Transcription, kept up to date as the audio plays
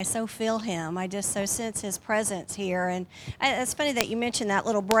I so feel him. I just so sense his presence here. And it's funny that you mentioned that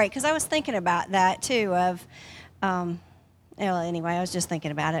little break, because I was thinking about that too well, anyway, I was just thinking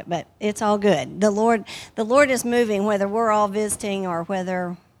about it, but it's all good. The Lord is moving, whether we're all visiting or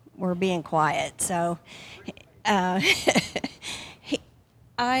whether we're being quiet. So uh,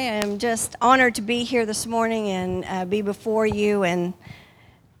 I am just honored to be here this morning and be before you. And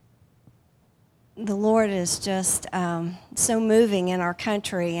the Lord is just so moving in our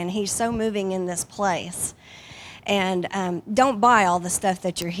country, and he's so moving in this place. And don't buy all the stuff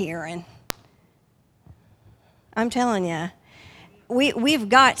that you're hearing. I'm telling you, we've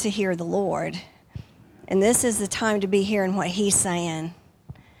got to hear the Lord. And this is the time to be hearing what he's saying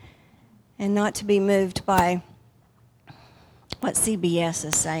and not to be moved by what CBS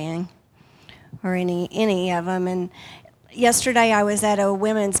is saying or any of them. And yesterday I was at a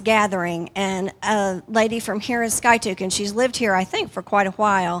women's gathering, and a lady from here in Skytook, and she's lived here, I think, for quite a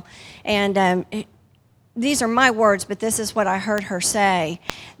while. And these are my words, but this is what I heard her say,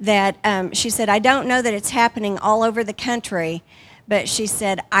 that she said, I don't know that it's happening all over the country, but she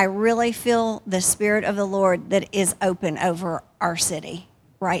said, I really feel the Spirit of the Lord that is open over our city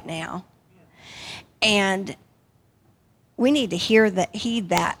right now. And we need to heed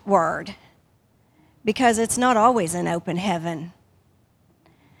that word, because it's not always an open heaven.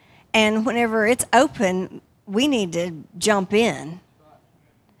 And whenever it's open, we need to jump in.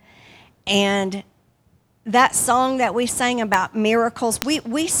 And that song that we sang about miracles,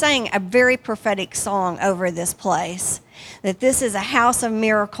 we sang a very prophetic song over this place, that this is a house of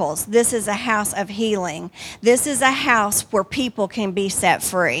miracles. This is a house of healing. This is a house where people can be set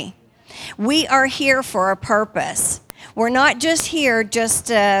free. We are here for a purpose. We're not just here just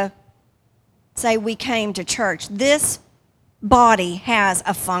to say we came to church. This body has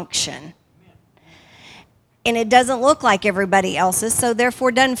a function. And it doesn't look like everybody else's, so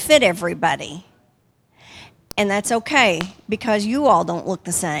therefore doesn't fit everybody. And that's okay, because you all don't look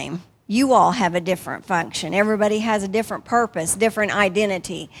the same. You all have a different function. Everybody has a different purpose, different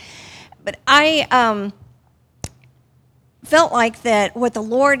identity. But I felt like that what the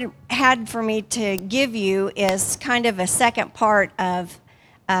Lord had for me to give you is kind of a second part of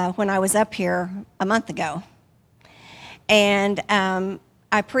when I was up here a month ago. And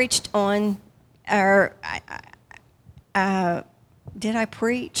I preached on, did I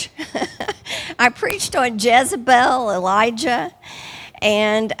preach? I preached on Jezebel, Elijah,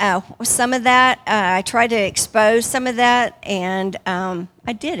 and some of that, I tried to expose some of that, and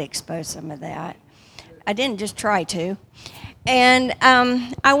I did expose some of that. I didn't just try to. And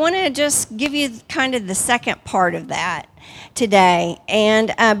I want to just give you kind of the second part of that today.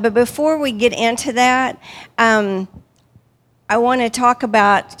 And but before we get into that, I want to talk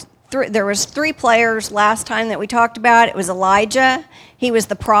about, there was 3 players last time that we talked about. It was Elijah. He was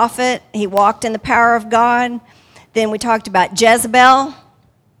the prophet. He walked in the power of God. Then we talked about Jezebel.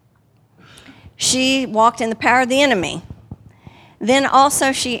 She walked in the power of the enemy. Then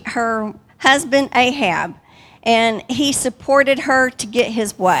also her husband Ahab, and he supported her to get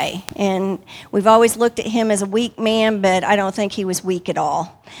his way. And we've always looked at him as a weak man, but I don't think he was weak at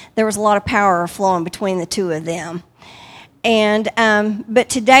all. There was a lot of power flowing between the two of them. And but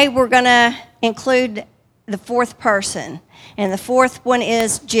today we're going to include the 4th person, and the 4th one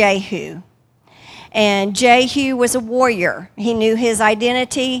is Jehu. And Jehu was a warrior. He knew his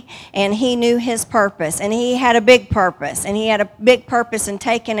identity, and he knew his purpose, and he had a big purpose, and he had a big purpose in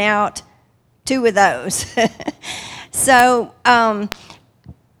taking out 2 of those. So,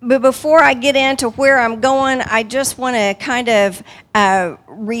 but before I get into where I'm going, I just want to kind of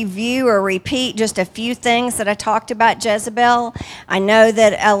review or repeat just a few things that I talked about Jezebel. I know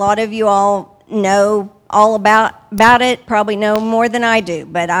that a lot of you all know all about it, probably know more than I do,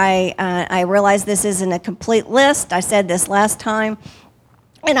 but I realize this isn't a complete list. I said this last time.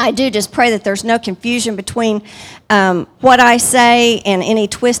 And I do just pray that there's no confusion between what I say and any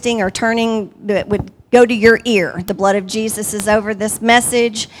twisting or turning that would go to your ear. The blood of Jesus is over this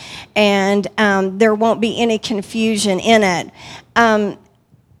message, and there won't be any confusion in it. And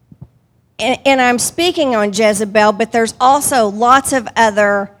I'm speaking on Jezebel, but there's also lots of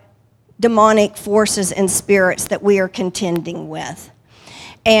other demonic forces and spirits that we are contending with.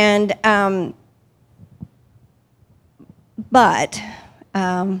 And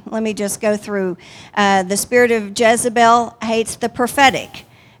let me just go through. The spirit of Jezebel hates the prophetic.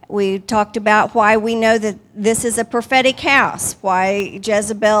 We talked about why we know that this is a prophetic house, why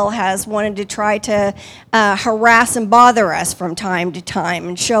Jezebel has wanted to try to harass and bother us from time to time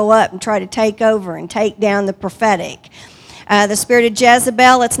and show up and try to take over and take down the prophetic. The spirit of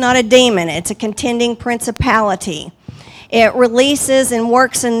Jezebel, it's not a demon, it's a contending principality. It releases and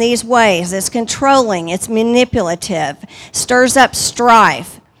works in these ways. It's controlling, it's manipulative, stirs up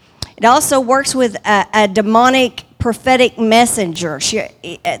strife. It also works with a demonic prophetic messenger.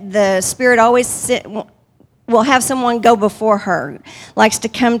 The spirit always will have someone go before her, likes to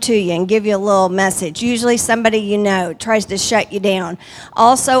come to you and give you a little message. Usually somebody you know, tries to shut you down.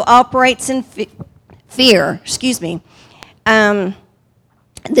 Also operates in fear.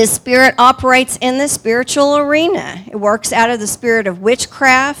 This spirit operates in the spiritual arena. It works out of the spirit of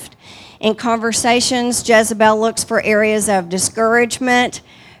witchcraft. In conversations, Jezebel looks for areas of discouragement,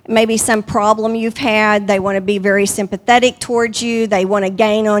 maybe some problem you've had. They want to be very sympathetic towards you. They want to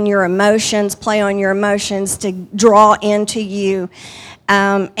gain on your emotions, play on your emotions to draw into you.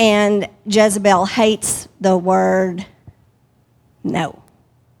 And Jezebel hates the word no.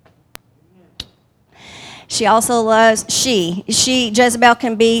 She also loves, Jezebel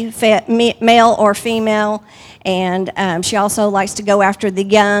can be male or female, and she also likes to go after the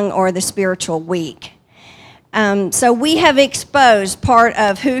young or the spiritual weak. So we have exposed part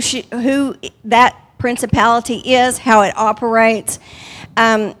of who that principality is, how it operates,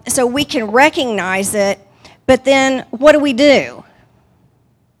 so we can recognize it, but then what do?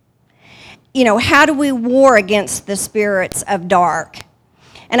 How do we war against the spirits of dark?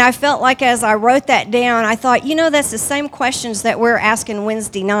 And I felt like as I wrote that down, I thought, that's the same questions that we're asking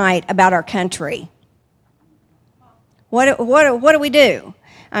Wednesday night about our country. What do we do?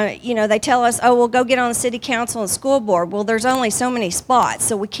 They tell us, we'll go get on the city council and school board. Well, there's only so many spots,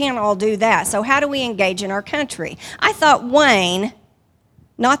 so we can't all do that. So how do we engage in our country? I thought Wayne,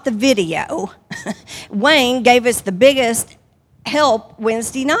 not the video, Wayne gave us the biggest help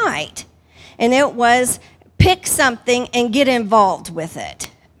Wednesday night. And it was pick something and get involved with it.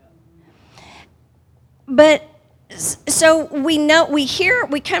 But so we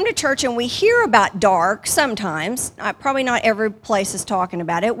come to church and we hear about dark sometimes. Probably not every place is talking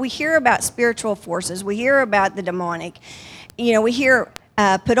about it. We hear about spiritual forces. We hear about the demonic. We hear,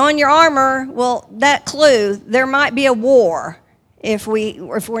 put on your armor. Well, that clue, there might be a war if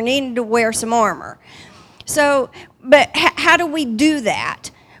we're needing to wear some armor. So, but how do we do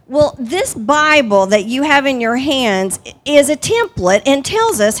that? Well, this Bible that you have in your hands is a template and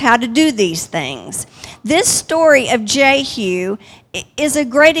tells us how to do these things. This story of Jehu is a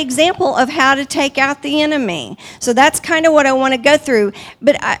great example of how to take out the enemy. So that's kind of what I want to go through.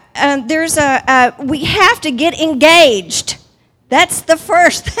 But we have to get engaged. That's the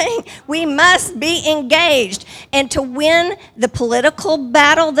first thing. We must be engaged. And to win the political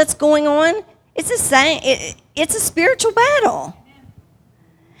battle that's going on, it's a spiritual battle.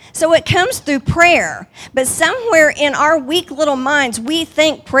 So it comes through prayer. But somewhere in our weak little minds, we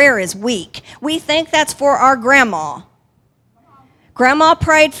think prayer is weak. We think that's for our grandma. Grandma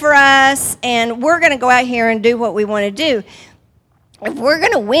prayed for us, and we're going to go out here and do what we want to do. If we're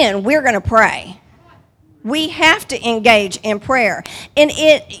going to win, we're going to pray. We have to engage in prayer. And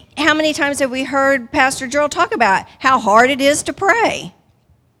how many times have we heard Pastor Gerald talk about how hard it is to pray?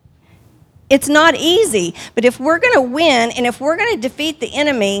 It's not easy, but if we're going to win and if we're going to defeat the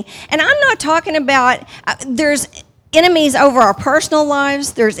enemy, and I'm not talking about, there's enemies over our personal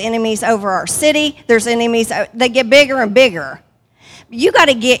lives, there's enemies over our city, there's enemies, they get bigger and bigger. You got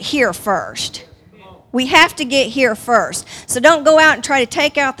to get here first. We have to get here first. So don't go out and try to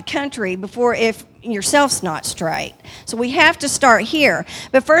take out the country if yourself's not straight. So we have to start here.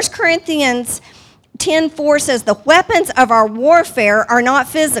 But 1 Corinthians 10:4 says, the weapons of our warfare are not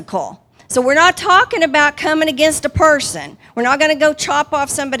physical. So we're not talking about coming against a person. We're not going to go chop off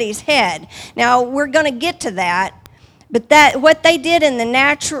somebody's head. Now, we're going to get to that. But what they did in the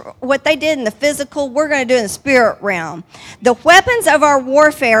natural, what they did in the physical, we're going to do in the spirit realm. The weapons of our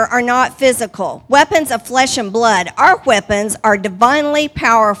warfare are not physical. Weapons of flesh and blood. Our weapons are divinely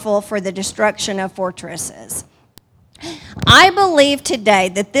powerful for the destruction of fortresses. I believe today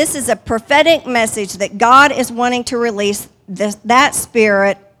that this is a prophetic message that God is wanting to release that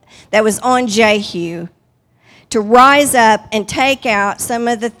spirit that was on Jehu to rise up and take out some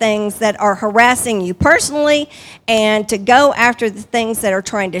of the things that are harassing you personally and to go after the things that are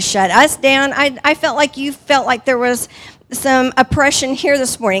trying to shut us down. I felt like you felt like there was some oppression here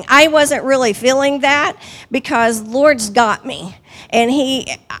this morning. I wasn't really feeling that because Lord's got me. And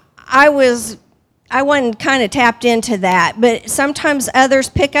I wasn't kind of tapped into that, but sometimes others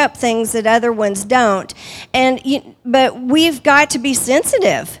pick up things that other ones don't. But we've got to be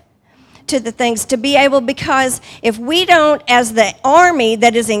sensitive to the things to be able, because if we don't, as the army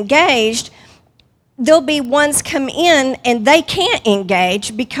that is engaged, there'll be ones come in and they can't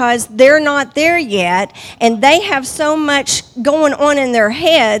engage because they're not there yet, and they have so much going on in their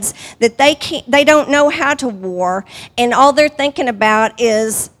heads that they don't know how to war, and all they're thinking about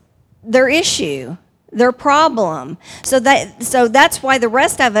is their issue, their problem. So that's why the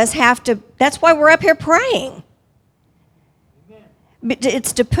rest of us have to, that's why we're up here praying.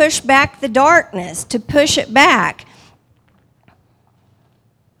 It's to push back the darkness, to push it back.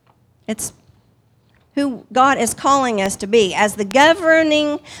 It's who God is calling us to be. As the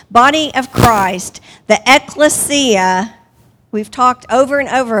governing body of Christ, the ecclesia, we've talked over and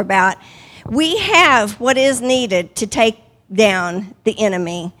over about, we have what is needed to take down the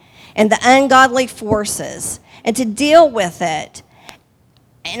enemy and the ungodly forces and to deal with it.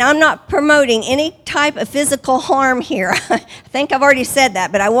 And I'm not promoting any type of physical harm here. I think I've already said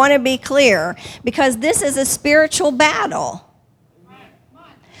that, but I want to be clear because this is a spiritual battle.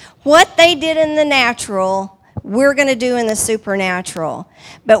 What they did in the natural, we're going to do in the supernatural.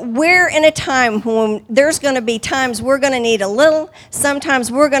 But we're in a time when there's going to be times we're going to need a little,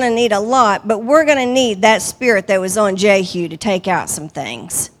 sometimes we're going to need a lot, but we're going to need that spirit that was on Jehu to take out some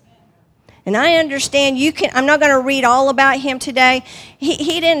things. And I understand I'm not going to read all about him today.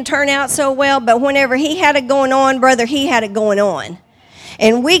 He didn't turn out so well, but whenever he had it going on, brother, he had it going on.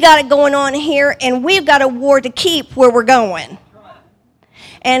 And we got it going on here, and we've got a war to keep where we're going.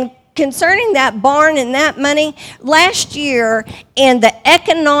 And concerning that barn and that money, last year in the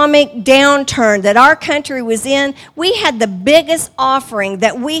economic downturn that our country was in, we had the biggest offering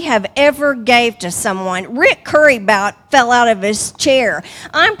that we have ever gave to someone. Rick Curry fell out of his chair.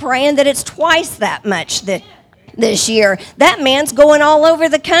 I'm praying that it's twice that much this year. That man's going all over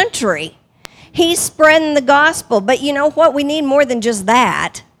the country. He's spreading the gospel. But you know what? We need more than just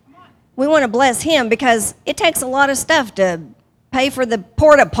that. We want to bless him because it takes a lot of stuff to pay for the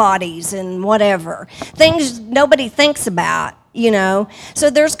porta potties and whatever. Things nobody thinks about, So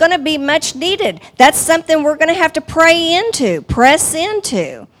there's going to be much needed. That's something we're going to have to press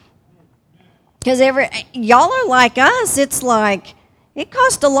into. Because y'all are like us. It's like, it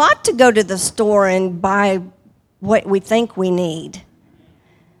costs a lot to go to the store and buy what we think we need.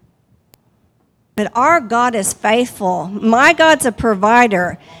 But our God is faithful. My God's a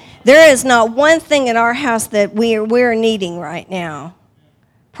provider. There is not one thing in our house that we're needing right now.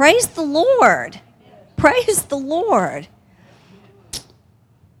 Praise the Lord. Praise the Lord.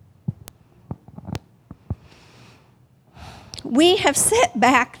 We have sat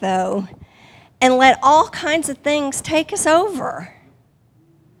back, though, and let all kinds of things take us over.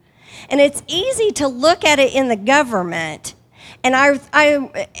 And it's easy to look at it in the government. And I was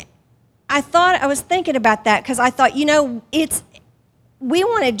thinking about that because I thought, we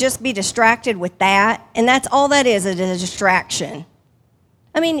want to just be distracted with that, and that's all that is a distraction.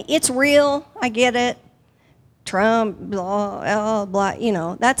 I mean, it's real. I get it. Trump, blah, blah,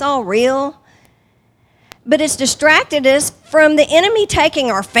 blah, that's all real. But it's distracted us from the enemy taking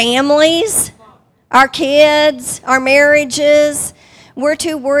our families, our kids, our marriages. We're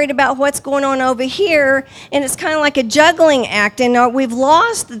too worried about what's going on over here, and it's kind of like a juggling act, and we've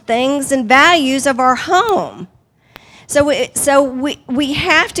lost the things and values of our home. So we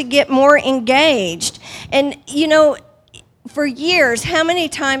have to get more engaged. And, for years, how many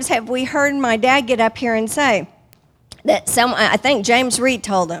times have we heard my dad get up here and say that I think James Reed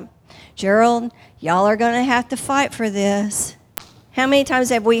told him, Gerald, y'all are going to have to fight for this. How many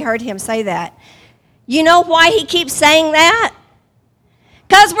times have we heard him say that? You know why he keeps saying that?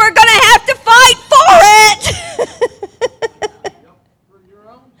 Because we're going to have to fight for it.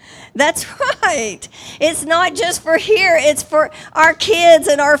 That's right. It's not just for here. It's for our kids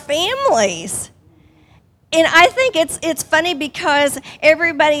and our families. And I think it's funny because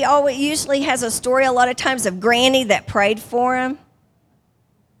everybody usually has a story a lot of times of Granny that prayed for him.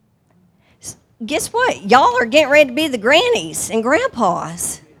 Guess what? Y'all are getting ready to be the grannies and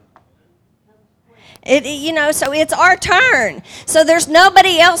grandpas. So it's our turn. So there's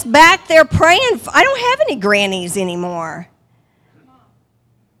nobody else back there praying. I don't have any grannies anymore.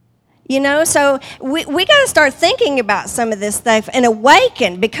 So we got to start thinking about some of this stuff and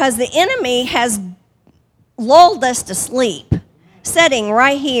awaken, because the enemy has lulled us to sleep, sitting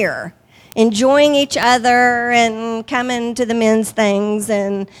right here, enjoying each other and coming to the men's things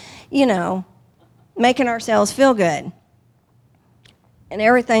and, making ourselves feel good. And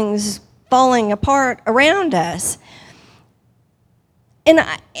everything's falling apart around us. And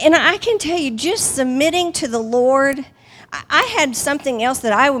I can tell you, just submitting to the Lord. I had something else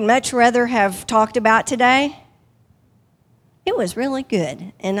that I would much rather have talked about today. It was really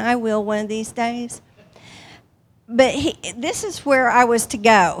good, and I will one of these days. But this is where I was to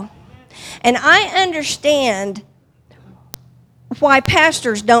go. And I understand why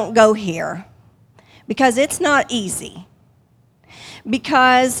pastors don't go here, because it's not easy.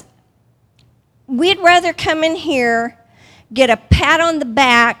 Because we'd rather come in here, get a pat on the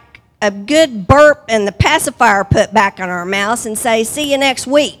back, a good burp, and the pacifier put back on our mouths and say, see you next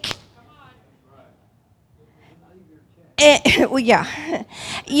week. Well, yeah.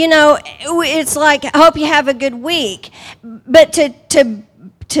 You know, it's like, I hope you have a good week. But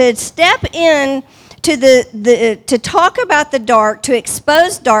to step in to talk about the dark, to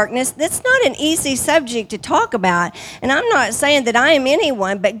expose darkness, that's not an easy subject to talk about. And I'm not saying that I am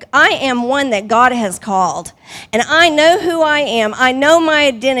anyone, but I am one that God has called. And I know who I am. I know my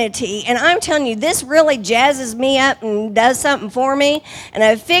identity. And I'm telling you, this really jazzes me up and does something for me. And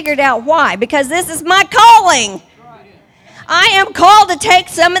I've figured out why. Because this is my calling. I am called to take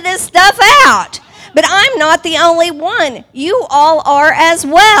some of this stuff out. But I'm not the only one. You all are as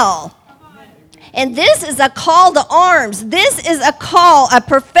well. And this is a call to arms. This is a call, a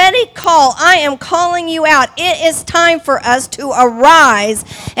prophetic call. I am calling you out. It is time for us to arise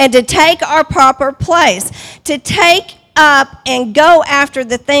and to take our proper place, to take up and go after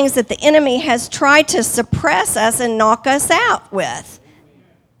the things that the enemy has tried to suppress us and knock us out with.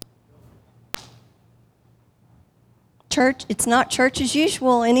 Church, it's not church as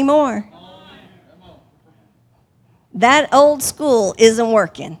usual anymore. That old school isn't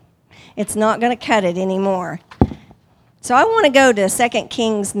working. It's not going to cut it anymore. So I want to go to 2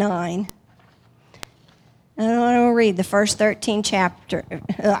 Kings 9. I want to read the first 13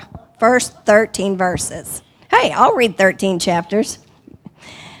 verses. Hey, I'll read 13 chapters.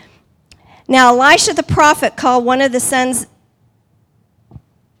 Now Elisha the prophet called one of the sons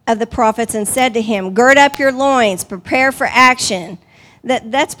of the prophets and said to him, gird up your loins, prepare for action.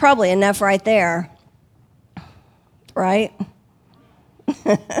 That's probably enough right there. Right?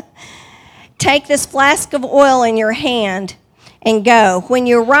 Take this flask of oil in your hand and go. When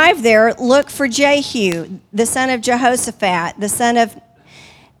you arrive there, look for Jehu, the son of Jehoshaphat, the son of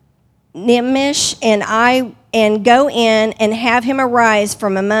Nimshi, and go in and have him arise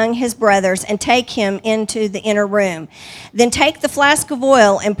from among his brothers and take him into the inner room. Then take the flask of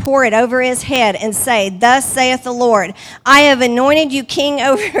oil and pour it over his head and say, thus saith the Lord, I have anointed you king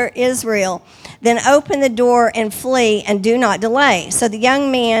over Israel. Then open the door and flee and do not delay. So the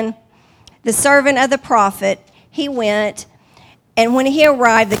young man, the servant of the prophet, he went, and when he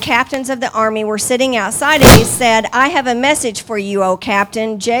arrived, the captains of the army were sitting outside, and he said, I have a message for you, O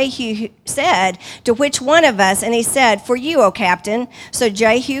captain. Jehu said, to which one of us? And he said, for you, O captain. So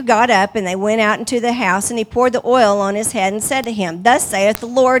Jehu got up, and they went out into the house, and he poured the oil on his head and said to him, thus saith the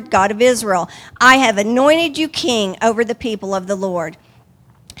Lord God of Israel, I have anointed you king over the people of the Lord.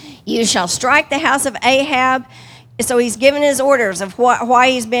 You shall strike the house of Ahab. So he's given his orders of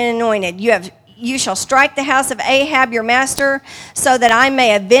why he's been anointed. You shall strike the house of Ahab your master, so that I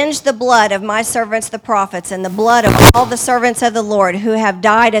may avenge the blood of my servants the prophets and the blood of all the servants of the Lord who have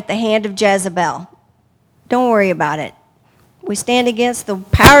died at the hand of Jezebel. Don't worry about it. We stand against the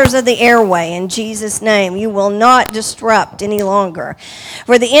powers of the airway in Jesus' name. You will not disrupt any longer.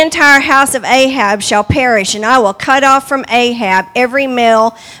 For the entire house of Ahab shall perish, and I will cut off from Ahab every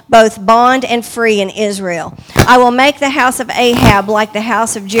male, both bond and free in Israel. I will make the house of Ahab like the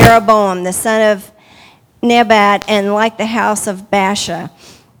house of Jeroboam, the son of Nebat, and like the house of Baasha.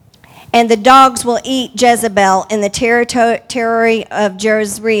 And the dogs will eat Jezebel in the territory of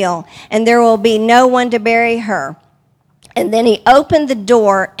Jezreel, and there will be no one to bury her. And then he opened the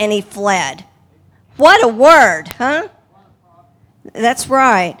door and he fled. What a word, huh? That's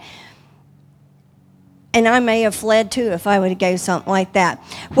right. And I may have fled too if I would have gave something like that.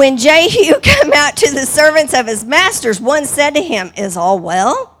 When Jehu came out to the servants of his masters, one said to him, is all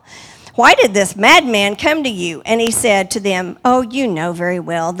well? Why did this madman come to you? And he said to them, oh, you know very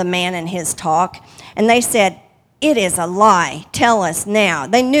well the man and his talk. And they said, it is a lie. Tell us now.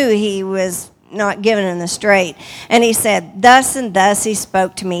 They knew he was not given in the straight. And he said, thus and thus he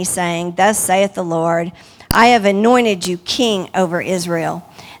spoke to me, saying, thus saith the Lord, I have anointed you king over Israel.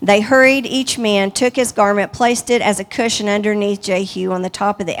 They hurried, each man took his garment, placed it as a cushion underneath Jehu on the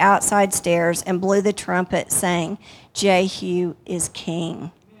top of the outside stairs, and blew the trumpet, saying, Jehu is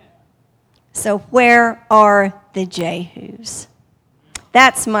king. So where are the Jehus?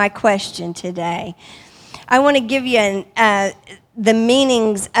 That's my question today. I want to give you the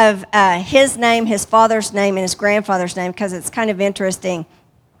meanings of his name, his father's name, and his grandfather's name, because it's kind of interesting.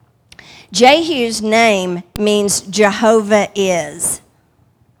 Jehu's name means Jehovah is.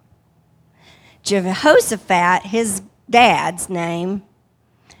 Jehoshaphat, his dad's name,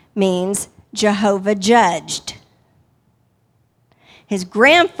 means Jehovah judged. His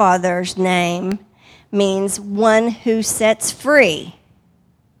grandfather's name means one who sets free.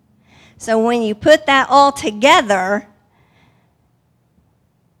 So when you put that all together,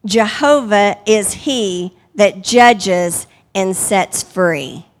 Jehovah is he that judges and sets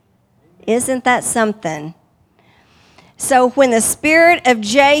free. Isn't that something? So when the spirit of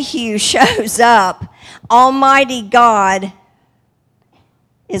Jehu shows up, Almighty God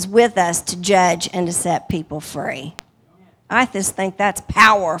is with us to judge and to set people free. I just think that's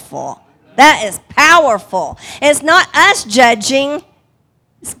powerful. That is powerful. It's not us judging.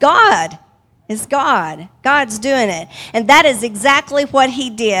 It's God. It's God. God's doing it. And that is exactly what he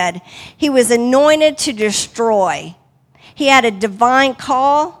did. He was anointed to destroy. He had a divine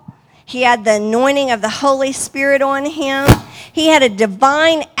call. He had the anointing of the Holy Spirit on him. He had a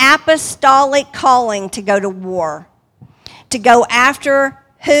divine apostolic calling to go to war. To go after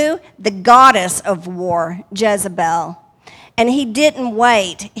who? The goddess of war, Jezebel. And he didn't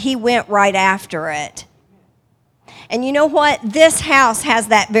wait. He went right after it. And you know what? This house has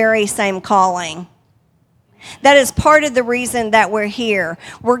that very same calling. That is part of the reason that we're here.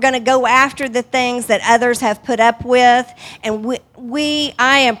 We're going to go after the things that others have put up with. And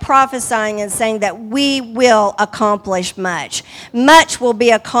I am prophesying and saying that we will accomplish much. Much will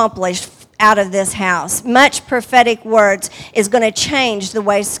be accomplished out of this house. Much prophetic words is going to change the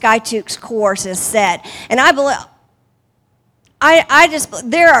way Skytook's course is set. And I believe...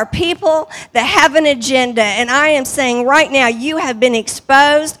 there are people that have an agenda, and I am saying right now, you have been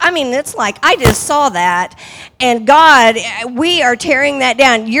exposed. I mean, it's like, I just saw that, and God, we are tearing that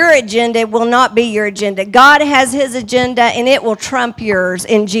down. Your agenda will not be your agenda. God has his agenda, and it will trump yours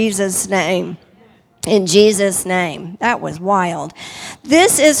in Jesus' name. In Jesus' name. That was wild.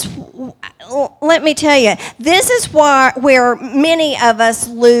 This is, let me tell you, this is where many of us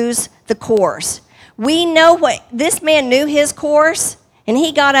lose the course. We know what, this man knew his course, and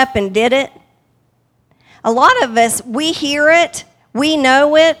he got up and did it. A lot of us, we hear it, we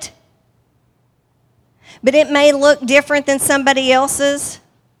know it, but it may look different than somebody else's.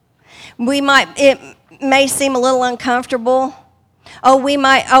 It may seem a little uncomfortable.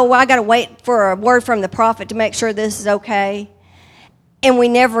 I got to wait for a word from the prophet to make sure this is okay. And we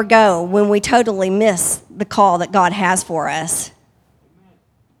never go when we totally miss the call that God has for us.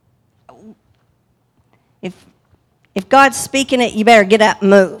 If God's speaking it, you better get up and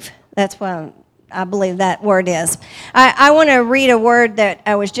move. That's what I believe that word is. I want to read a word that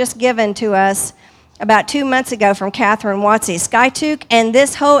was just given to us about 2 months ago from Catherine Watsey. Skytook and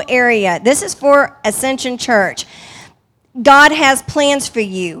this whole area, this is for Ascension Church. God has plans for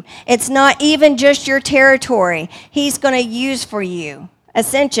you. It's not even just your territory. He's going to use for you.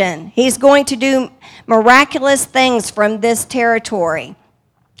 Ascension. He's going to do miraculous things from this territory.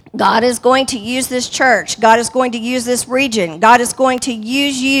 God is going to use this church. God is going to use this region. God is going to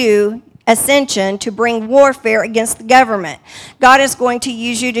use you, Ascension, to bring warfare against the government. God is going to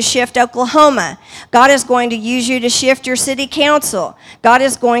use you to shift Oklahoma. God is going to use you to shift your city council. God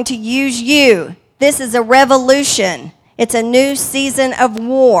is going to use you. This is a revolution. It's a new season of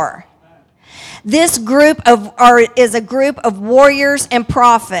war. This group is a group of warriors and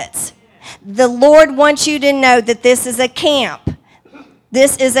prophets. The Lord wants you to know that this is a camp.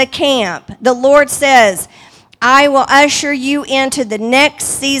 This is a camp. The Lord says, I will usher you into the next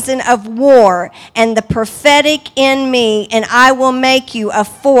season of war and the prophetic in me, and I will make you a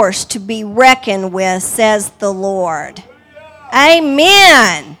force to be reckoned with, says the Lord.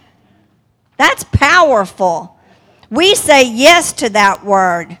 Amen. That's powerful. We say yes to that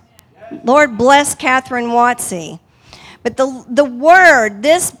word. Lord bless Catherine Watsey. But the word,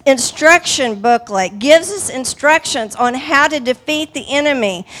 this instruction booklet, gives us instructions on how to defeat the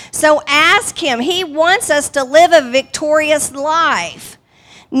enemy. So ask him. He wants us to live a victorious life,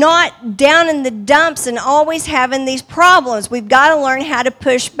 not down in the dumps and always having these problems. We've got to learn how to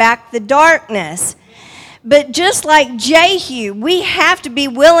push back the darkness. But just like Jehu, we have to be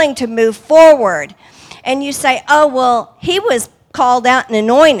willing to move forward. And you say, oh, well, he was called out and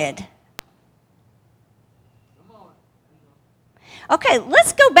anointed. Okay,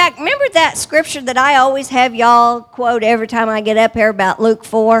 let's go back. Remember that scripture that I always have y'all quote every time I get up here about Luke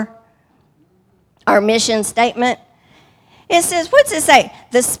 4? Our mission statement. It says, what's it say?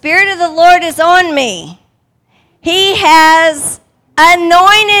 The Spirit of the Lord is on me. He has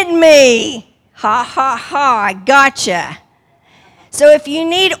anointed me. Ha, ha, ha, I gotcha. So if you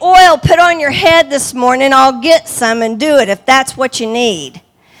need oil put on your head this morning, I'll get some and do it if that's what you need.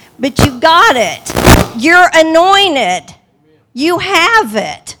 But you got it. You're anointed. You have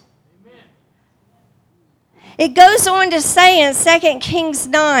it. It goes on to say in 2 Kings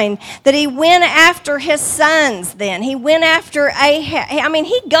 9 that he went after his sons then. He went after Ahab. I mean,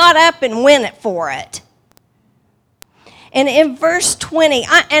 he got up and went for it. And in verse 20,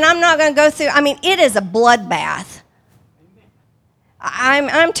 and I'm not going to go through, I mean, it is a bloodbath.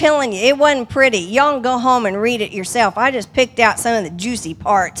 I'm telling you, it wasn't pretty. Y'all can go home and read it yourself. I just picked out some of the juicy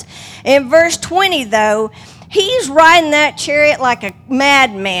parts. In verse 20, though, he's riding that chariot like a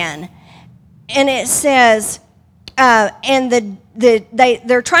madman. And it says, and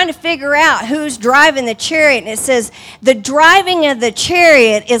they're trying to figure out who's driving the chariot. And it says, the driving of the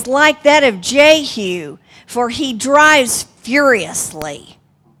chariot is like that of Jehu, for he drives furiously.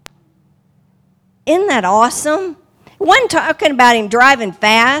 Isn't that awesome? It wasn't talking about him driving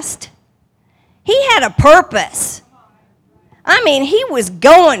fast. He had a purpose. I mean, he was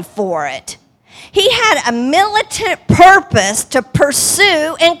going for it. He had a militant purpose to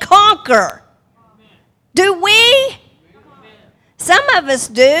pursue and conquer. Do we? Some of us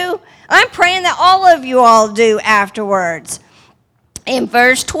do. I'm praying that all of you all do afterwards. In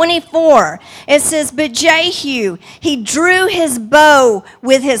verse 24, it says, but Jehu, he drew his bow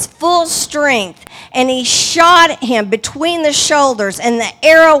with his full strength, and he shot him between the shoulders, and the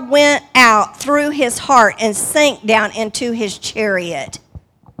arrow went out through his heart and sank down into his chariot.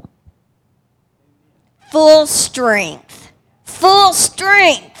 Full strength. Full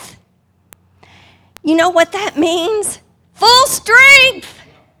strength. You know what that means? Full strength.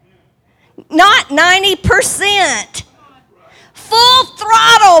 Not 90%. Full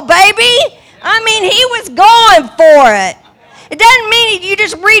throttle, baby. I mean, he was going for it. It doesn't mean you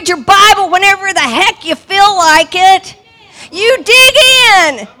just read your Bible whenever the heck you feel like it. You dig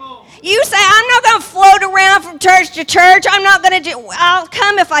in. You say, I'm not going to float around from church to church. I'll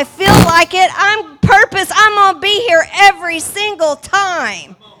come if I feel like it. I'm going to be here every single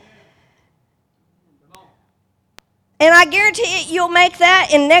time. And I guarantee you'll make that,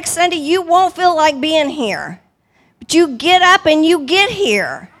 and next Sunday you won't feel like being here. But you get up and you get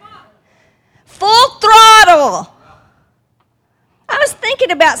here. Full throttle. I was thinking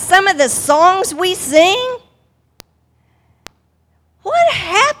about some of the songs we sing. What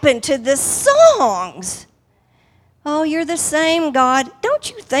happened to the songs? Oh, you're the same, God. Don't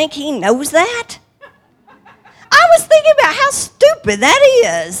you think he knows that? I was thinking about how stupid that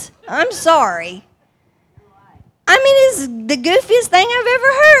is. I'm sorry. I mean, it's the goofiest thing I've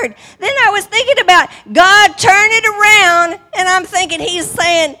ever heard. Then I was thinking about God turn it around, and I'm thinking he's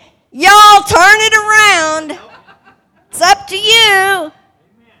saying, y'all turn it around. It's up to you.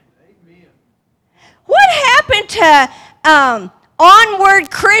 What happened to onward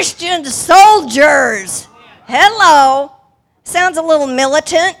Christian soldiers? Hello. Sounds a little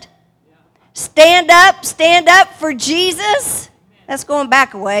militant. Stand up for Jesus. That's going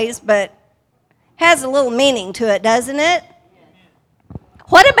back a ways, but has a little meaning to it, doesn't it?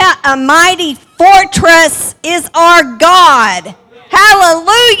 What about a mighty fortress is our God?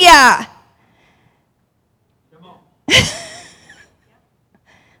 Hallelujah.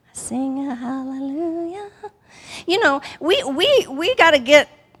 Sing a hallelujah. You know, we got to get,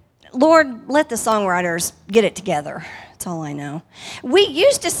 Lord, let the songwriters get it together. That's all I know. We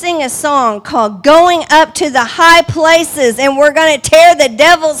used to sing a song called Going Up to the High Places, and we're going to tear the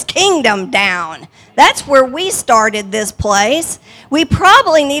devil's kingdom down. That's where we started this place. We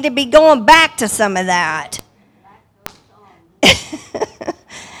probably need to be going back to some of that.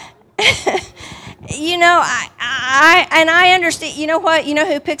 You know, I understand. You know what? You know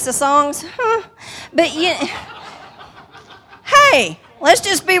who picks the songs? But hey, let's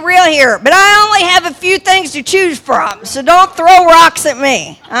just be real here. But I only have a few things to choose from, so don't throw rocks at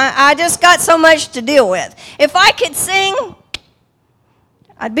me. I just got so much to deal with. If I could sing,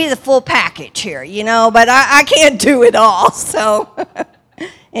 I'd be the full package here, you know, but I can't do it all. So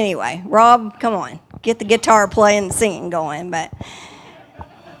anyway, Rob, come on. Get the guitar playing and singing going. But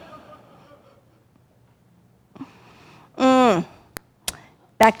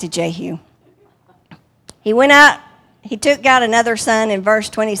back to Jehu. He went out. He took out another son in verse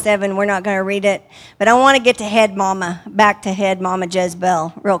 27. We're not going to read it. But I want to get to back to head mama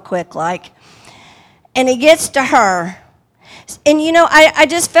Jezebel real quick like. And he gets to her. And, you know, I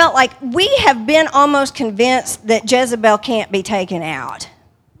just felt like we have been almost convinced that Jezebel can't be taken out.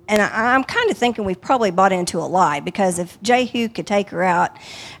 And I'm kind of thinking we've probably bought into a lie, because if Jehu could take her out,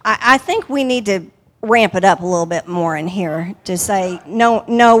 I think we need to ramp it up a little bit more in here to say,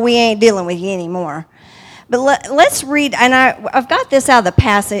 no, we ain't dealing with you anymore. But let's read, and I've got this out of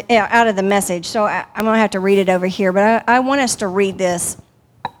the message, so I'm going to have to read it over here. But I want us to read this.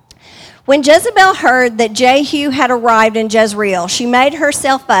 When Jezebel heard that Jehu had arrived in Jezreel, she made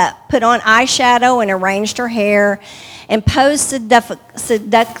herself up, put on eyeshadow and arranged her hair, and posed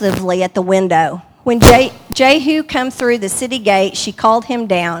seductively at the window. When Jehu came through the city gate, she called him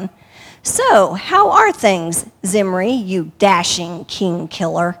down. "So, how are things, Zimri, you dashing king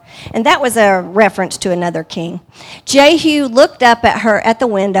killer?" And that was a reference to another king. Jehu looked up at her at the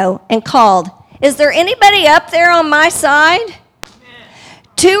window and called, "Is there anybody up there on my side?"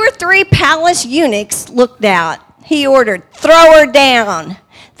 2 or 3 palace eunuchs looked out. He ordered, "Throw her down."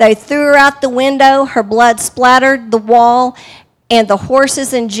 They threw her out the window. Her blood splattered the wall, and the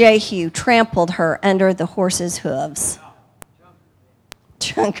horses and Jehu trampled her under the horses' hooves.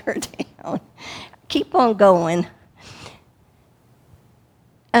 Chunk her down. Keep on going.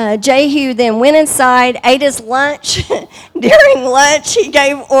 Jehu then went inside, ate his lunch. During lunch, he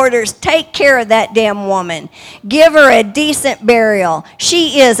gave orders, "Take care of that damn woman. Give her a decent burial.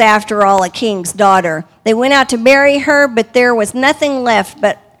 She is, after all, a king's daughter." They went out to bury her, but there was nothing left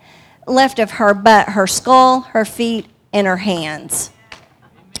of her but her skull, her feet, and her hands.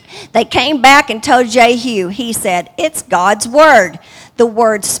 They came back and told Jehu. He said, "It's God's word. The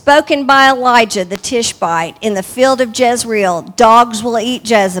word spoken by Elijah the Tishbite in the field of Jezreel. Dogs will eat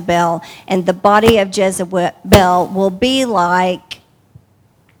Jezebel, and the body of Jezebel will be like..."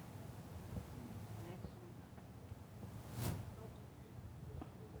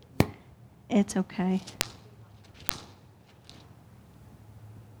 It's okay.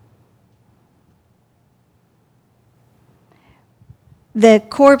 The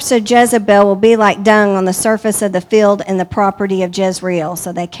corpse of Jezebel will be like dung on the surface of the field and the property of Jezreel.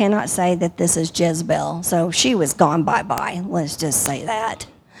 So they cannot say that this is Jezebel. So she was gone bye-bye. Let's just say that.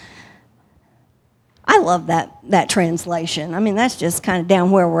 I love that translation. I mean, that's just kind of down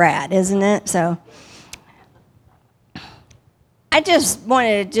where we're at, isn't it? So I just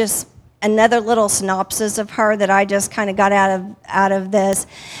wanted another little synopsis of her that I just kind of got out of this.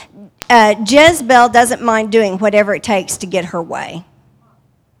 Jezebel doesn't mind doing whatever it takes to get her way.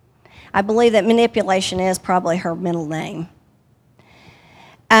 I believe that manipulation is probably her middle name.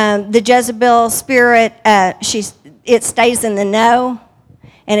 The Jezebel spirit, it stays in the know,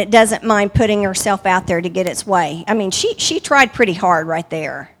 and it doesn't mind putting herself out there to get its way. I mean, she tried pretty hard right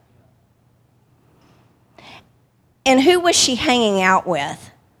there. And who was she hanging out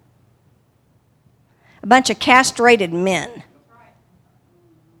with? A bunch of castrated men.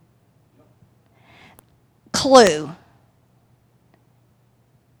 Clue.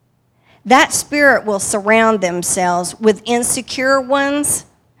 That spirit will surround themselves with insecure ones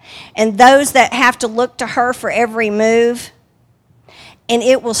and those that have to look to her for every move, and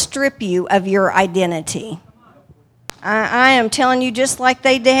it will strip you of your identity. I am telling you, just like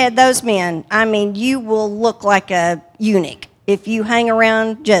they did those men, I mean, you will look like a eunuch if you hang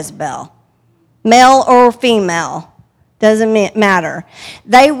around Jezebel. Male or female, doesn't matter.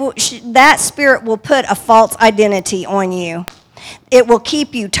 That spirit will put a false identity on you. It will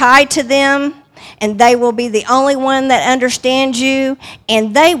keep you tied to them, and they will be the only one that understands you,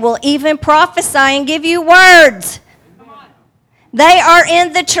 and they will even prophesy and give you words. They are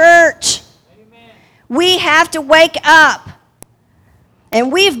in the church. We have to wake up,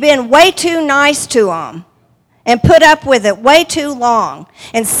 and we've been way too nice to them and put up with it way too long,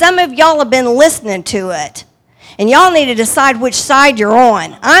 and some of y'all have been listening to it. And y'all need to decide which side you're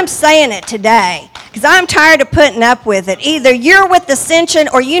on. I'm saying it today because I'm tired of putting up with it. Either you're with Ascension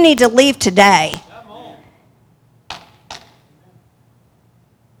or you need to leave today.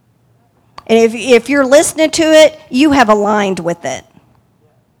 And if you're listening to it, you have aligned with it.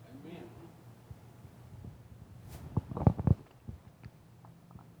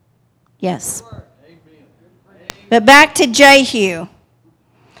 Yes. But back to Jehu.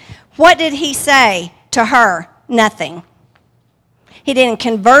 What did he say to her? Nothing. He didn't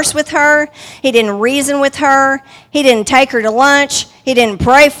converse with her. He didn't reason with her. He didn't take her to lunch. He didn't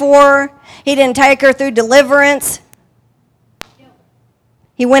pray for her. He didn't take her through deliverance.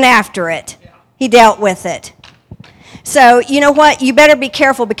 He went after it. He dealt with it. So, you know what? You better be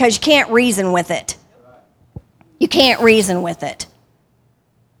careful because you can't reason with it. You can't reason with it.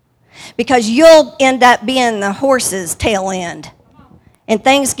 Because you'll end up being the horse's tail end. And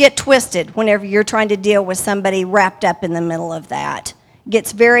things get twisted whenever you're trying to deal with somebody wrapped up in the middle of that. It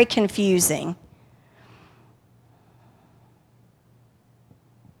gets very confusing.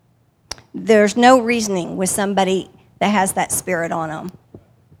 There's no reasoning with somebody that has that spirit on them.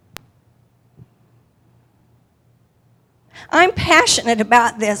 I'm passionate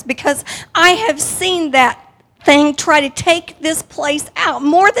about this because I have seen that thing try to take this place out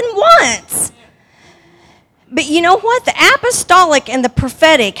more than once. But you know what? The apostolic and the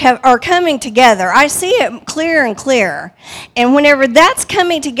prophetic are coming together. I see it clearer and clearer. And whenever that's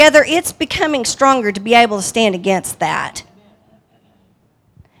coming together, it's becoming stronger to be able to stand against that.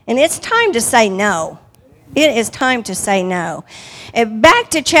 And it's time to say no. It is time to say no. And back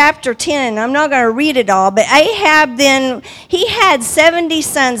to chapter 10, I'm not going to read it all, but Ahab then, he had 70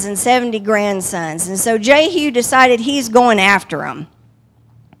 sons and 70 grandsons. And so Jehu decided he's going after them.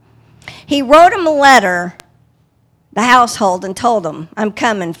 He wrote him a letter, the household, and told them, I'm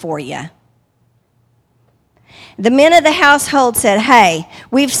coming for you. The men of the household said, hey,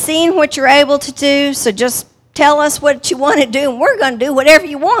 we've seen what you're able to do, so just tell us what you want to do, and we're going to do whatever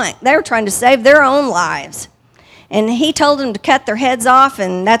you want. They were trying to save their own lives. And he told them to cut their heads off,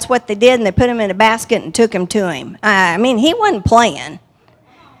 and that's what they did, and they put them in a basket and took them to him. I mean, he wasn't playing.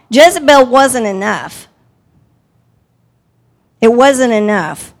 Jezebel wasn't enough. It wasn't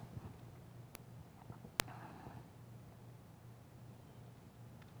enough.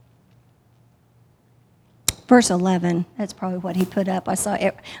 Verse 11, that's probably what he put up. I saw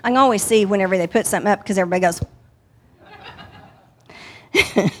it. I can always see whenever they put something up because everybody goes.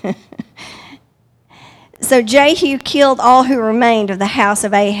 So Jehu killed all who remained of the house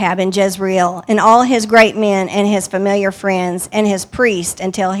of Ahab in Jezreel, and all his great men and his familiar friends and his priests,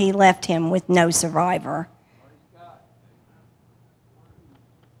 until he left him with no survivor.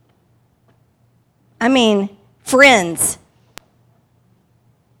 I mean, friends.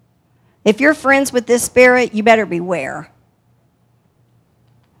 If you're friends with this spirit, you better beware.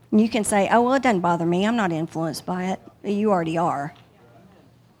 You can say, oh, well, it doesn't bother me. I'm not influenced by it. You already are.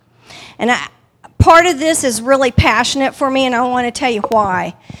 And part of this is really passionate for me, and I want to tell you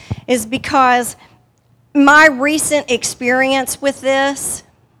why. Is because my recent experience with this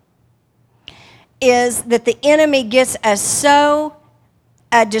is that the enemy gets us so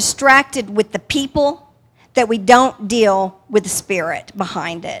distracted with the people that we don't deal with the spirit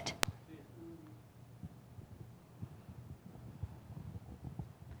behind it.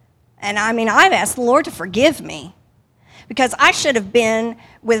 And I mean, I've asked the Lord to forgive me because I should have been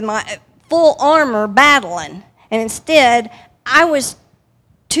with my full armor battling. And instead, I was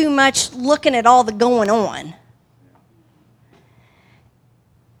too much looking at all the going on.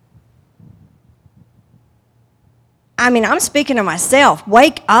 I mean, I'm speaking to myself.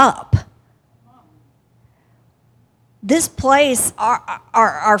 Wake up. This place,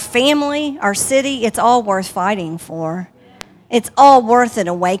 our family, our city, it's all worth fighting for. It's all worth an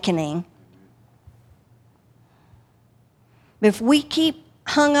awakening. But if we keep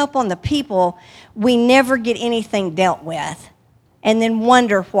hung up on the people, we never get anything dealt with, and then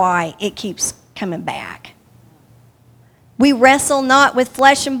wonder why it keeps coming back. We wrestle not with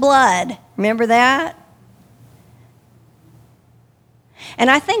flesh and blood. Remember that? And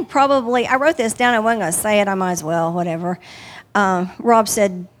I think probably, I wrote this down, I wasn't going to say it, I might as well, whatever. Rob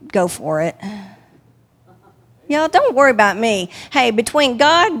said, go for it. Y'all, don't worry about me. Hey, between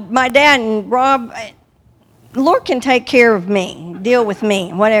God, my dad, and Rob, the Lord can take care of me, deal with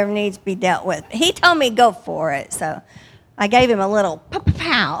me, whatever needs to be dealt with. He told me go for it, so I gave him a little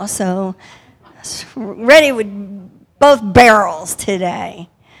pow, so ready with both barrels today.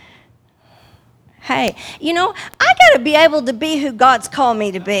 Hey, you know, I got to be able to be who God's called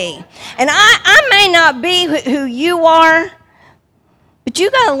me to be. And I may not be who you are, but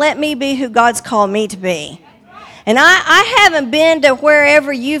you got to let me be who God's called me to be. And I haven't been to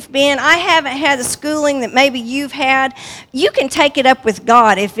wherever you've been. I haven't had the schooling that maybe you've had. You can take it up with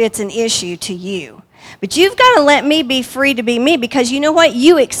God if it's an issue to you. But you've got to let me be free to be me, because you know what?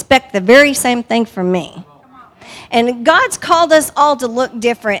 You expect the very same thing from me. And God's called us all to look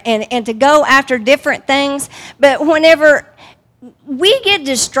different and to go after different things. But whenever we get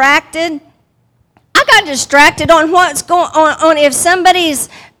distracted, I got distracted on what's going on if somebody's...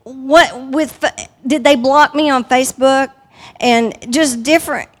 did they block me on Facebook? And just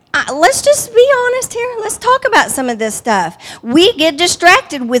different. Let's just be honest here. Let's talk about some of this stuff. We get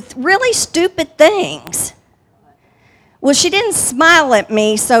distracted with really stupid things. Well, she didn't smile at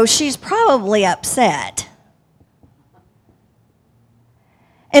me, so she's probably upset.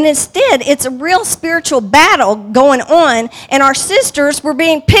 And instead, it's a real spiritual battle going on, and our sisters were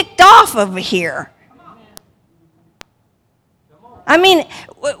being picked off over here. I mean,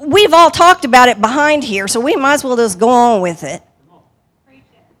 we've all talked about it behind here, so we might as well just go on with it.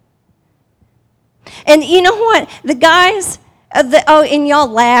 And you know what? The guys, and y'all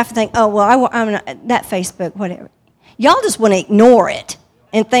laugh and think, oh, well, I'm not, that Facebook, whatever. Y'all just want to ignore it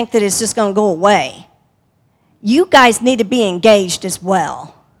and think that it's just going to go away. You guys need to be engaged as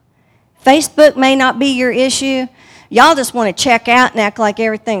well. Facebook may not be your issue. Y'all just want to check out and act like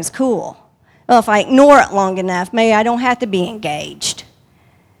everything's cool. Well, if I ignore it long enough, maybe I don't have to be engaged.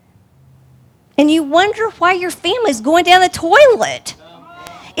 And you wonder why your family's going down the toilet.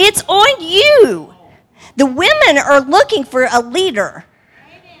 It's on you. The women are looking for a leader.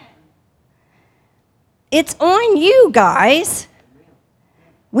 It's on you, guys.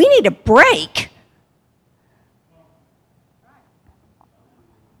 We need a break.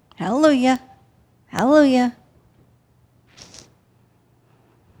 Hallelujah. Hallelujah.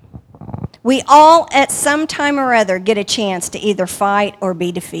 We all, at some time or other, get a chance to either fight or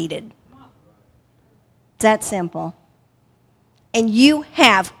be defeated. It's that simple. And you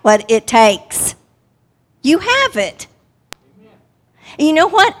have what it takes. You have it. And you know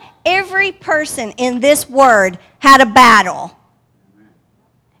what? Every person in this word had a battle.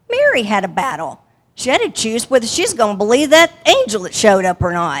 Mary had a battle. She had to choose whether she's going to believe that angel that showed up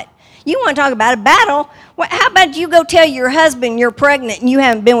or not. You want to talk about a battle? Well, how about you go tell your husband you're pregnant and you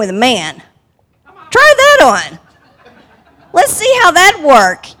haven't been with a man? Try that on. Let's see how that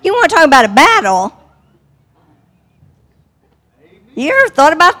works. You want to talk about a battle? You ever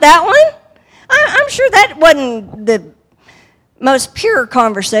thought about that one? I'm sure that wasn't the most pure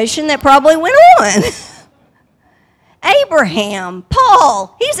conversation that probably went on. Abraham,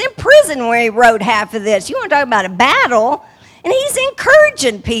 Paul, he's in prison where he wrote half of this. You want to talk about a battle? And he's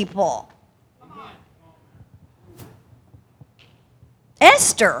encouraging people.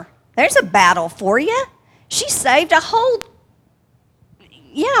 Esther, there's a battle for you. She saved a whole,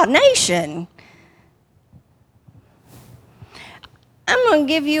 nation. I'm going to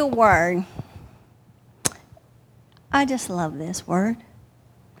give you a word. I just love this word.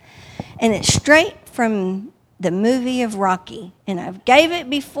 And it's straight from the movie of Rocky. And I've gave it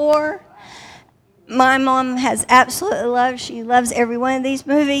before. My mom has absolutely loved. She loves every one of these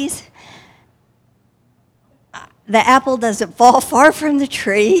movies. The apple doesn't fall far from the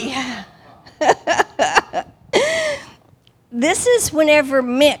tree. This is whenever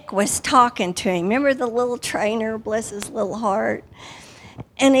Mick was talking to him. Remember the little trainer, bless his little heart?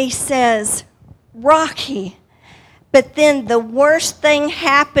 And he says, Rocky, but then the worst thing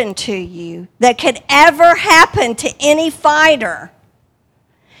happened to you that could ever happen to any fighter.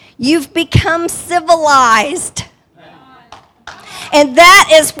 You've become civilized. And that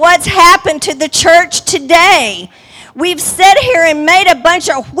is what's happened to the church today. We've sat here and made a bunch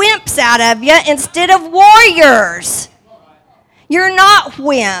of wimps out of you instead of warriors. You're not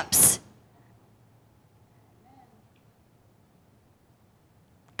wimps.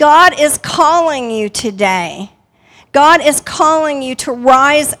 God is calling you today. God is calling you to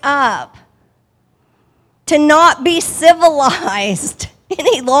rise up, to not be civilized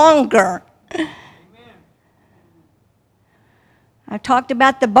any longer. I talked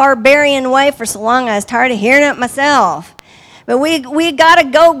about the barbarian way for so long, I was tired of hearing it myself. But we got to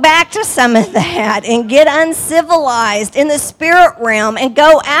go back to some of that and get uncivilized in the spirit realm and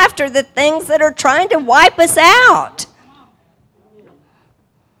go after the things that are trying to wipe us out.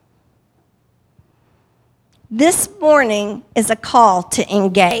 This morning is a call to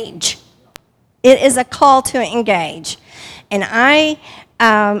engage. It is a call to engage. And I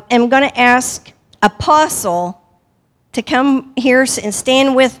am going to ask Apostle to come here and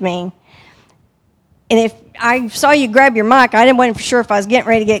stand with me. And if I saw you grab your mic, I wasn't sure if I was getting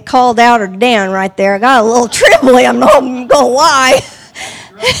ready to get called out or down right there. I got a little trembly, I'm not going to lie.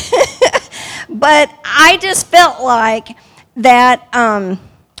 But I just felt like that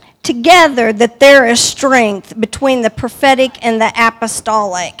together that there is strength between the prophetic and the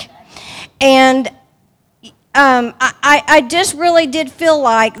apostolic. And I just really did feel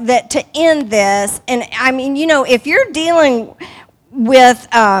like that to end this, and I mean, if you're dealing with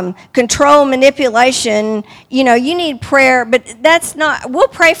control, manipulation, you need prayer, but that's not, we'll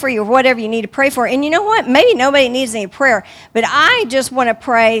pray for you or whatever you need to pray for. And you know what? Maybe nobody needs any prayer, but I just want to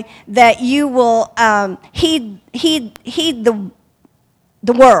pray that you will heed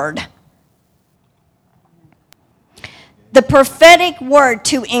the word. The prophetic word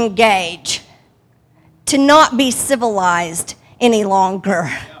to engage. To not be civilized any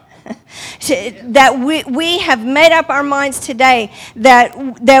longer. That we have made up our minds today that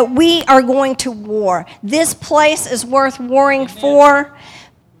we are going to war. This place is worth warring for.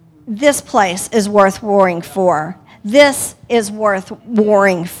 This place is worth warring for. This is worth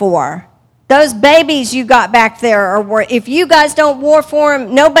warring for. Those babies you got back there are worth. If you guys don't war for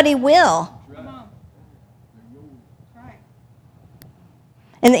them, nobody will.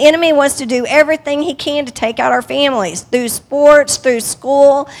 And the enemy wants to do everything he can to take out our families through sports, through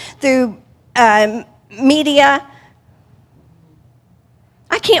school, through media.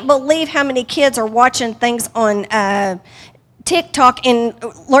 I can't believe how many kids are watching things on TikTok and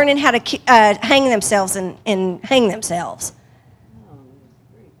learning how to hang themselves and hang themselves.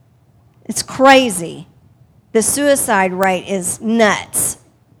 It's crazy. The suicide rate is nuts.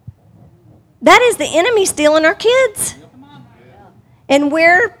 That is the enemy stealing our kids. And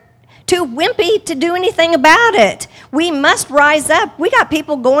we're too wimpy to do anything about it. We must rise up. We got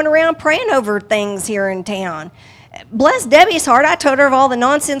people going around praying over things here in town. Bless Debbie's heart. I told her of all the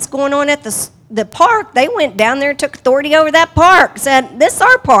nonsense going on at the park. They went down there and took authority over that park. Said, this is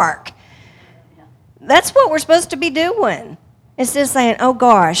our park. That's what we're supposed to be doing. Instead of saying, oh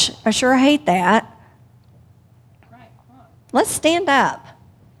gosh, I sure hate that. Let's stand up.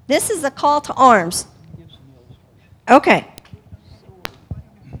 This is a call to arms. Okay.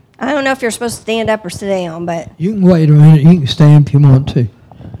 I don't know if you're supposed to stand up or sit down, but... You can wait a minute. You can stand if you want to.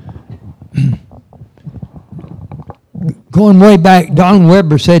 Going way back, Don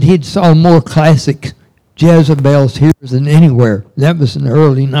Weber said he'd saw more classic Jezebels here than anywhere. That was in the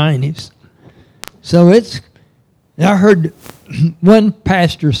early 90s. So I heard one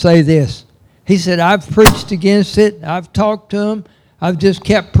pastor say this. He said, I've preached against it. I've talked to them. I've just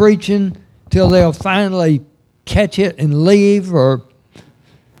kept preaching till they'll finally catch it and leave. Or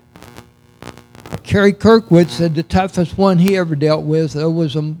Kerry Kirkwood said the toughest one he ever dealt with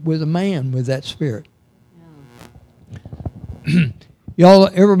was with a man with that spirit. Y'all,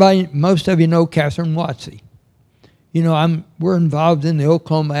 everybody, most of you know Catherine Watsey. You know, we're involved in the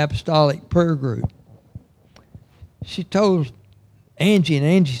Oklahoma Apostolic Prayer Group. She told Angie, and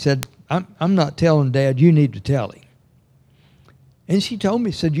Angie said, I'm not telling Dad, you need to tell him. And she told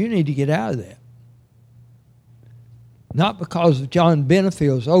me, said, you need to get out of that. Not because of John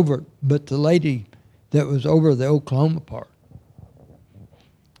Benefield's over it, but the lady that was over the Oklahoma part.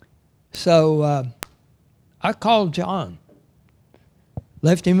 So I called John,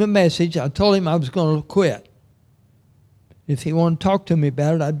 left him a message. I told him I was going to quit. If he wanted to talk to me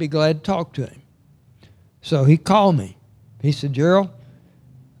about it, I'd be glad to talk to him. So he called me. He said, Gerald,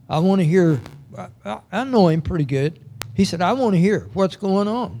 I want to hear, I know him pretty good. He said, I want to hear what's going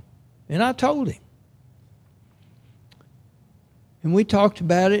on. And I told him. And we talked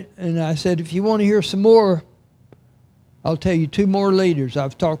about it, and I said, if you want to hear some more, I'll tell you 2 more leaders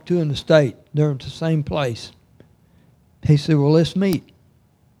I've talked to in the state. They're at the same place. He said, well, let's meet.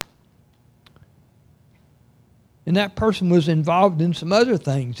 And that person was involved in some other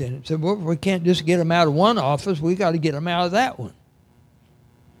things in it. Said, well, we can't just get them out of one office. We got to get them out of that one.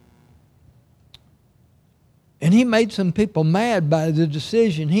 And he made some people mad by the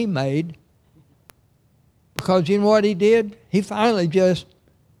decision he made. Because you know what he did? He finally just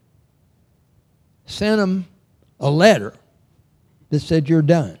sent them a letter that said, you're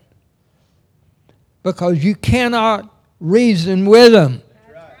done. Because you cannot reason with them.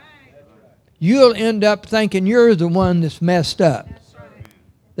 You'll end up thinking you're the one that's messed up.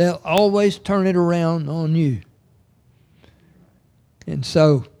 They'll always turn it around on you. And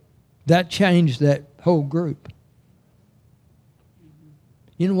so that changed that whole group.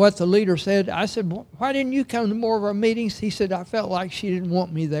 You know what the leader said? I said, why didn't you come to more of our meetings? He said, I felt like she didn't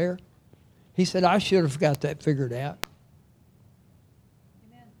want me there. He said, I should have got that figured out.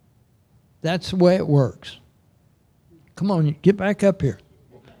 Amen. That's the way it works. Come on, get back up here.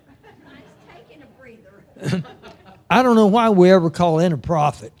 I don't know why we ever call in a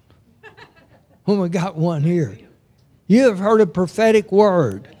prophet when we got one here. You have heard a prophetic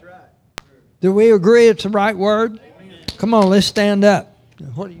word. Do we agree it's the right word? Come on, let's stand up.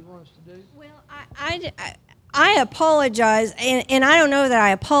 What do you want us to do? Well, I apologize, and I don't know that I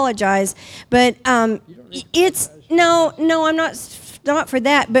apologize, but it's no, I'm not for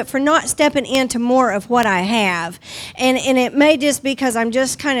that, but for not stepping into more of what I have, and it may just because I'm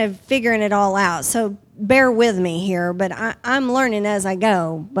just kind of figuring it all out. So bear with me here, but I'm learning as I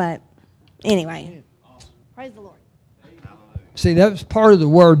go. But anyway, praise the Lord. See, that was part of the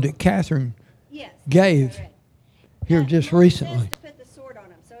word that Catherine gave here just recently. To put the sword on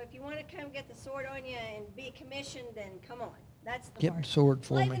them. So if you want to come get the sword on you and be commissioned, then come on. That's the Get part. the sword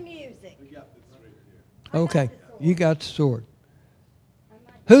for Play me. the music. Okay, you got the sword.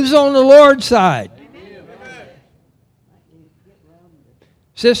 Who's on the Lord's side?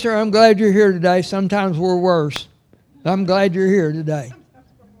 Sister, I'm glad you're here today. Sometimes we're worse. I'm glad you're here today.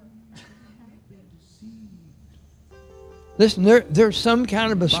 Listen, there's some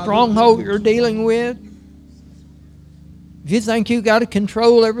kind of a stronghold you're dealing with. If you think you got to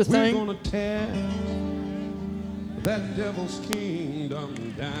control everything, we're going to tear that devil's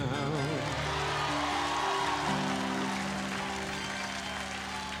kingdom down.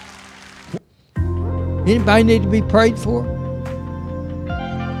 Anybody need to be prayed for?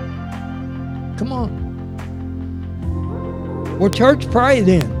 Come on. Well, church, pray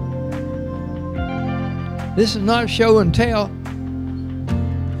then. This is not show and tell.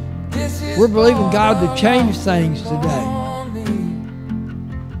 We're believing God to change things today.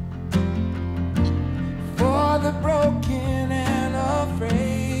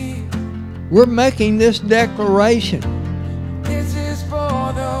 We're making this declaration.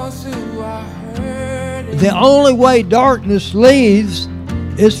 The only way darkness leaves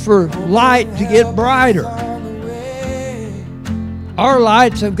is for light to get brighter. Our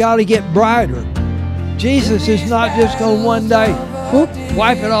lights have got to get brighter. Jesus is not just going to one day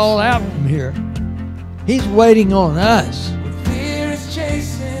wipe it all out from here. He's waiting on us.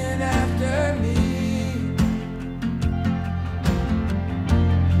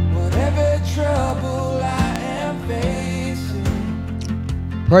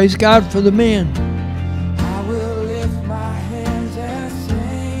 Praise God for the men. I will lift my hands and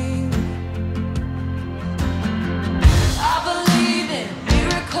sing. I believe in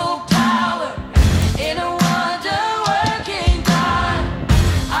miracle power, in a wonder-working God.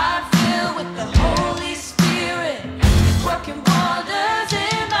 I'm filled with the Holy Spirit, working wonders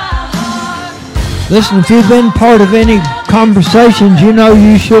in my heart. Listen, if you've been part of any conversations you know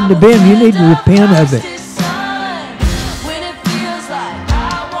you shouldn't have been, you need to repent of it.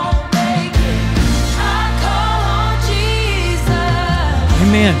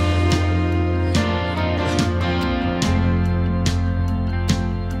 Amen.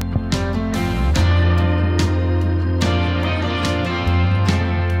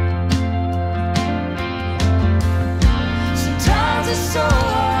 Sometimes it's so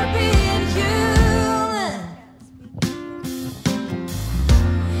hard being human.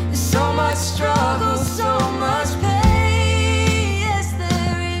 There's so much struggle, so much pain. Yes,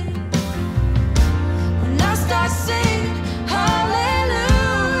 there is. When I start singing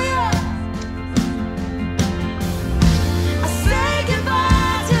hallelujah, I say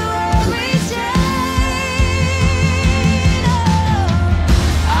goodbye to every chain.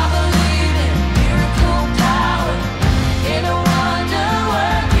 I believe in miracle power, in a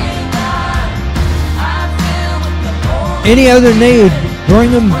wonder-working God. I'm filled with the Holy Any other need,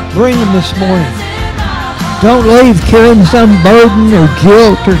 bring them this morning. Don't leave carrying some burden or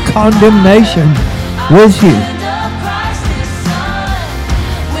guilt or condemnation with you.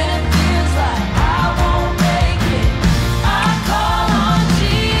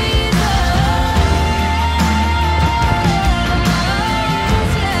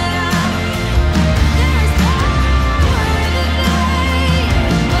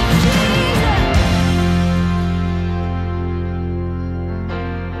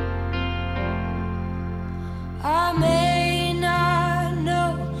 I may not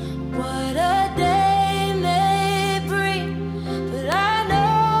know what a day may bring, but I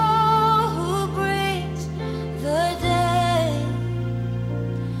know who brings the day.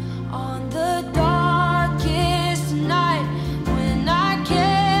 On the darkest night when I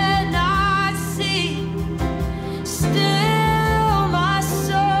cannot see, still my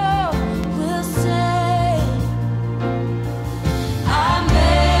soul will say, I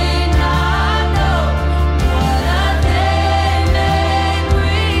may not know what a day may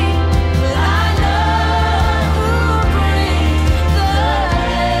bring, but I know who brings the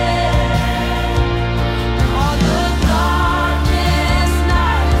day. On the darkest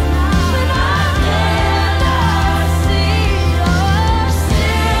night when I cannot see, oh,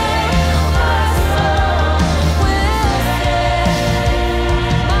 still my soul will say,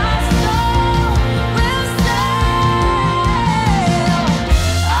 my soul will say,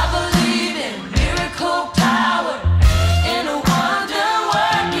 I believe in miracle power, in a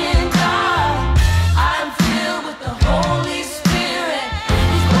wonder-working God. I'm filled with the Holy Spirit.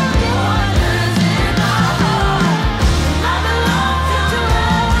 He's working wonders in my heart. I belong to the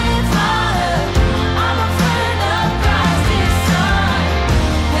Holy Father. I'm a friend of Christ, His Son.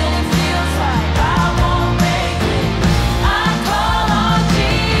 When it feels like I won't make it, I call on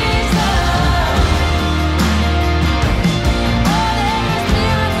Jesus. Oh, there's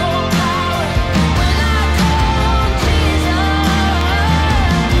miracle power when I call on Jesus.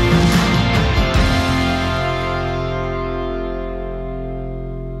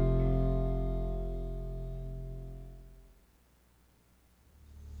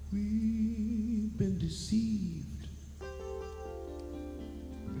 We've been deceived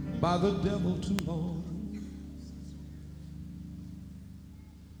by the devil too long.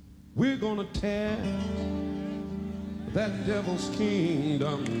 We're gonna tear that devil's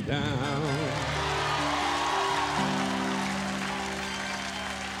kingdom down.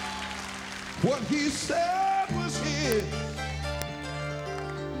 What he said was his.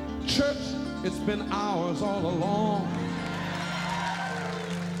 Church, it's been ours all along.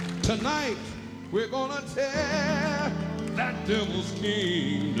 Tonight, we're gonna tear that devil's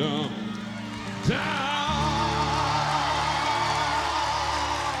kingdom down.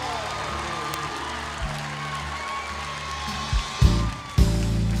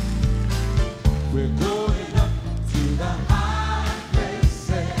 We're going up to the high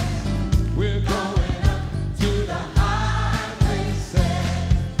places. We're going up to the high places.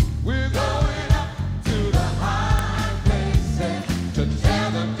 We're going up to the high places to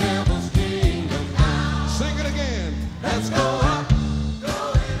tear the devil's kingdom down. Sing it again. Let's go up.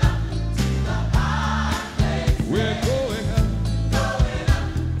 Going up to the high places. We're going up. Going up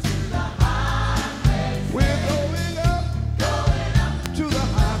to the high places. We're going up. Going up to the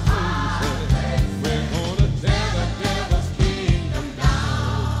high places. We're gonna tear the devil's kingdom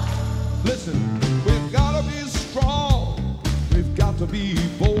down. Listen, we've gotta be strong. We've got to be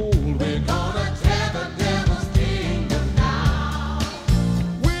bold. We're gonna tear the devil's kingdom down.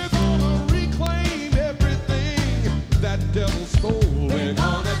 We're gonna reclaim everything that devil stole. We're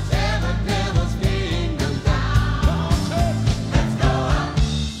gonna tear the devil's kingdom down. Come on, church. Let's go up.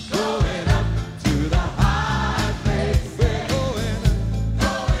 Going up to the high place. We're going up.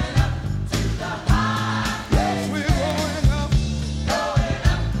 Going up to the high place. We're going up. Going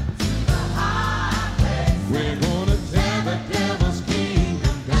up to the high place. We're gonna tear the devil's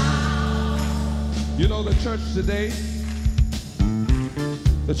kingdom down. You know, the church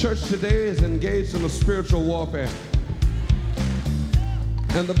today is engaged in a spiritual warfare.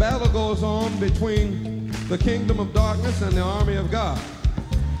 And the battle goes on between the kingdom of darkness and the army of God.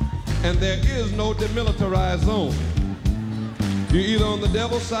 And there is no demilitarized zone. You're either on the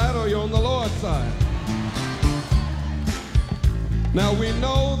devil's side or you're on the Lord's side. Now we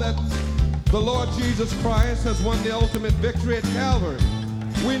know that the Lord Jesus Christ has won the ultimate victory at Calvary.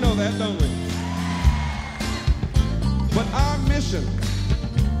 We know that, don't we? But our mission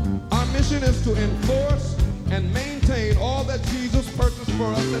is to enforce and maintain all that Jesus purchased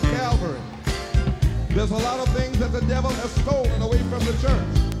for us at Calvary. There's a lot of things that the devil has stolen away from the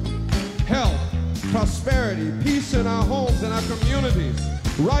church. Health, prosperity, peace in our homes and our communities,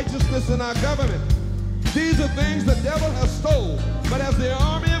 righteousness in our government. These are things the devil has stolen. But as the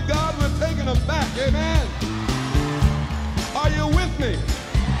army of God, we're taking them back. Amen. Are you with me?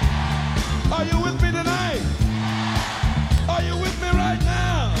 Are you with me tonight? Are you with me right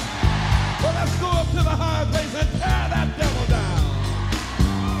now? Well, let's go up to the high place and tear that devil down.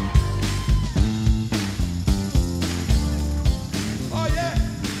 Oh, yeah.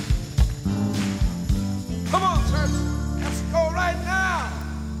 Come on, church. Let's go right now.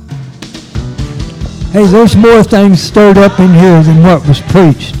 Hey, there's more things stirred up in here than what was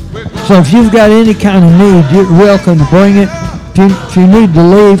preached. So if you've got any kind of need, you're welcome to bring it. If you need to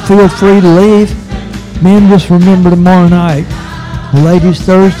leave, feel free to leave. Men, just remember tomorrow night. The ladies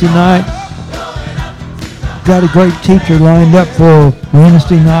Thursday night. Got a great teacher lined up for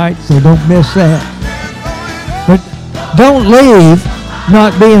Wednesday night, so don't miss that. But don't leave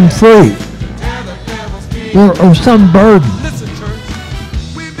not being free or some burden. Listen, church.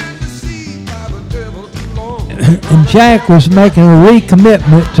 We've been deceived by the devil too long. And Jack was making a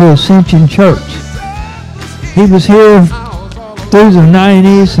recommitment to Ascension Church. He was here through the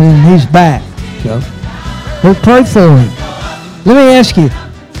 90s and he's back. So we'll pray for him. Let me ask you,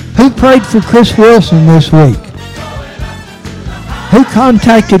 who prayed for Chris Wilson this week? Who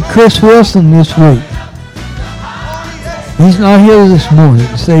contacted Chris Wilson this week? He's not here this morning.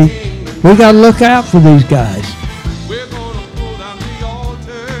 See, we got to look out for these guys. We're going to pull down the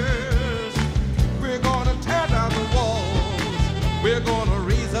altars. We're going to tear down the walls. We're going to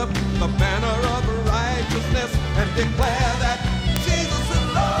raise up the banner of righteousness and declare that Jesus is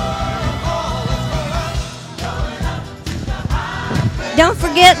Lord of all. Don't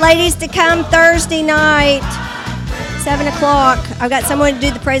forget, ladies, to come Thursday night, 7 o'clock. I've got someone to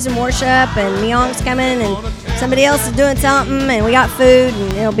do the praise and worship, and Myong's coming, and somebody else is doing something, and we got food,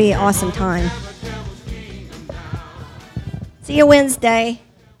 and it'll be an awesome time. See you Wednesday.